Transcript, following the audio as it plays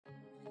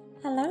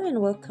Hello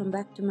and welcome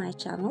back to my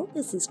channel.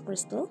 This is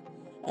Crystal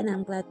and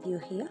I'm glad you're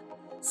here.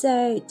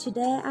 So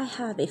today I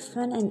have a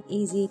fun and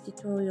easy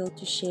tutorial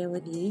to share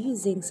with you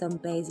using some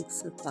basic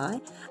supply.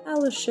 I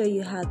will show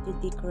you how to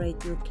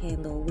decorate your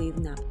candle with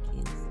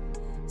napkins.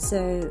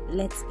 So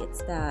let's get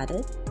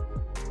started.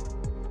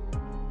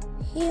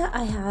 Here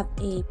I have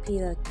a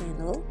pillar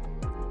candle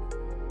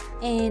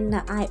and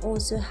I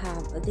also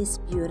have this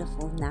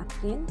beautiful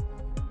napkin,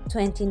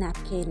 20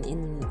 napkin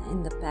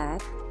in the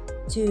bag.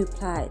 To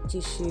apply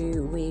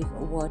tissue with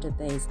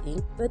water-based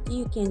ink, but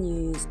you can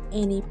use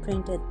any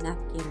printed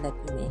napkin that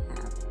you may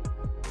have.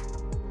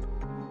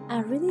 I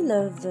really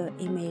love the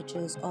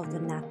images of the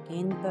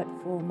napkin, but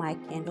for my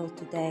candle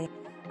today,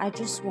 I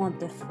just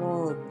want the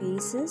floral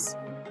pieces.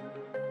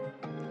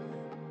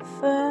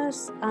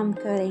 First, I'm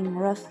cutting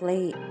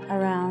roughly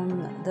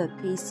around the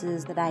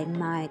pieces that I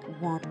might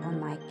want on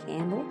my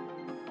candle.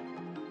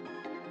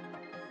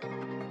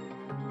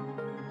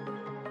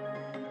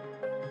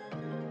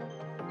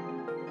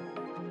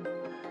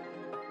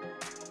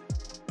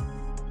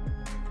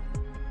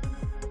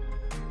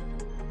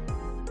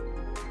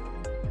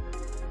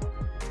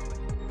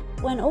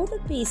 When all the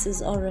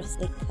pieces are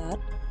roughly cut,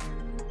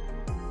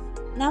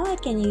 now I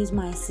can use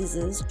my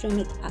scissors, trim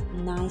it up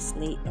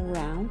nicely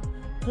around,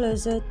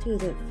 closer to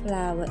the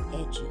flower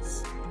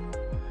edges.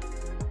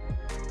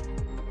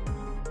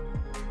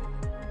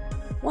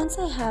 Once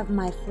I have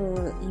my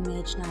floral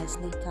image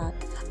nicely cut,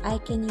 I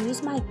can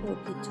use my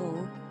pokey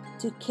tool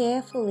to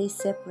carefully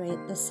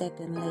separate the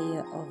second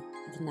layer of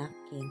the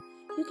napkin.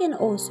 You can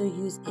also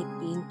use a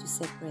pin to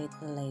separate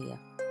the layer.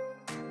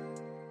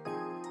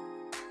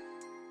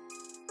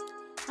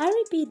 I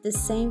repeat the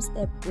same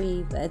step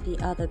with the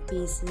other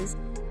pieces,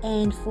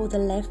 and for the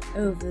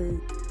leftover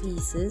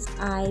pieces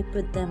I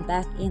put them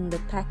back in the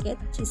packet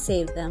to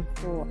save them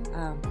for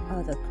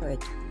other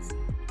projects.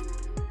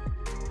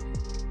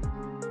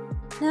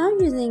 Now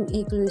using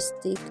a glue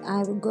stick,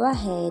 I will go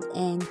ahead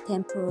and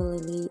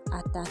temporarily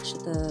attach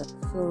the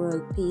floral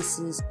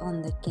pieces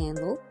on the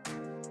candle.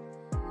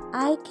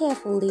 I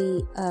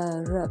carefully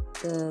rub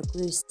the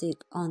glue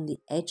stick on the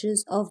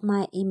edges of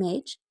my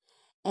image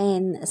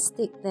and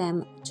stick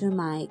them to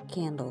my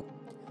candle.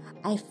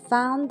 I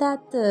found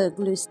that the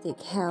glue stick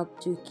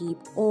helped to keep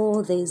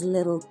all these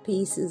little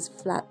pieces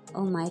flat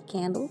on my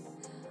candle,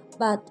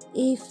 but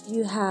if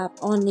you have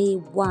only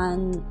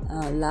one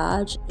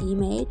large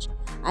image,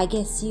 I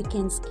guess you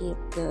can skip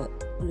the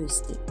glue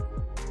stick.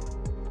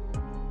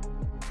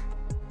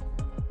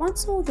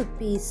 Once all the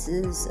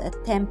pieces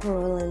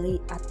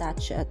temporarily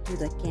attach to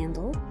the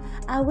candle,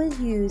 I will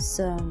use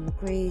some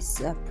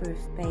grease-proof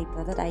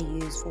paper that I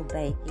use for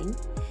baking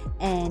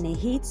and a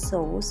heat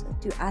source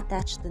to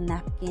attach the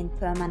napkin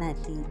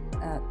permanently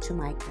to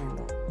my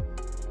candle.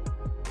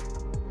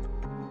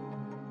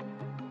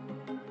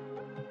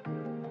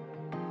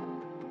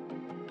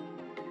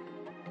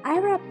 I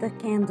wrap the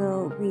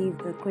candle with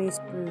the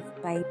grease-proof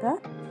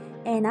paper,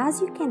 and as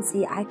you can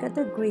see, I cut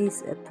the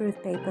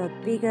grease-proof paper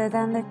bigger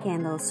than the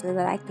candle so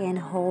that I can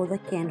hold the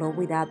candle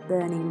without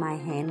burning my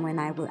hand when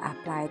I will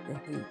apply the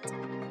heat.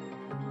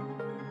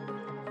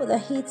 For the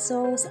heat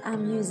source,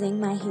 I'm using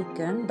my heat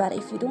gun, but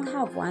if you don't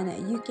have one,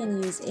 you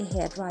can use a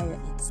hairdryer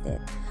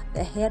instead.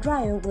 The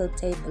hairdryer will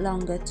take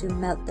longer to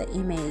melt the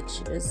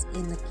images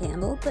in the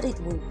candle, but it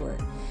will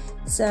work.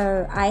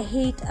 So I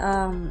heat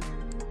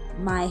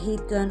my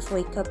heat gun for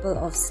a couple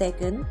of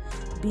seconds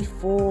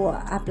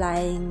before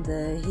applying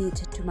the heat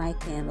to my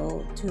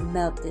candle to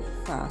melt it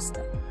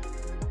faster.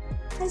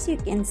 As you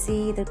can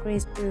see, the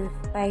greaseproof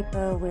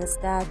paper will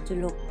start to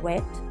look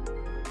wet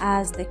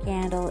as the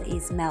candle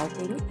is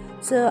melting,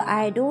 so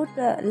I don't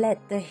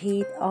let the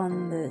heat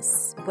on the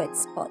wet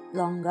spot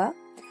longer.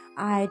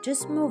 I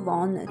just move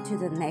on to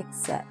the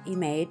next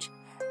image,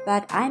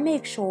 but I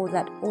make sure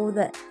that all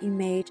the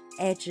image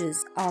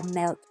edges are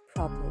melted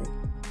properly.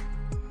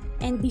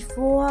 And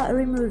before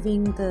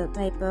removing the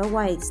paper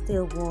while it's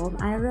still warm,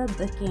 I rub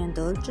the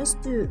candle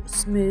just to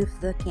smooth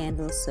the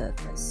candle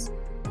surface.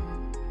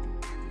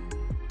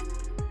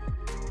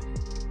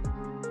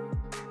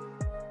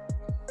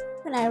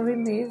 When I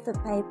removed the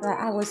paper,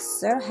 I was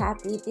so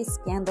happy. This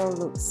candle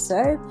looks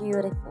so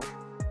beautiful.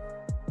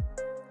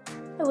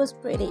 I was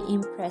pretty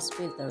impressed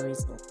with the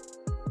result.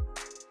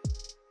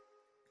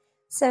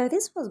 So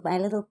this was my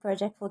little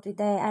project for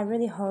today. I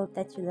really hope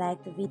that you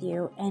liked the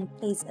video, and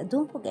please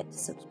don't forget to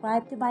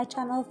subscribe to my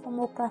channel for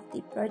more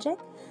crafty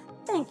projects.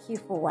 Thank you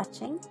for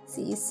watching.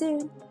 See you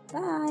soon.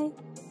 Bye.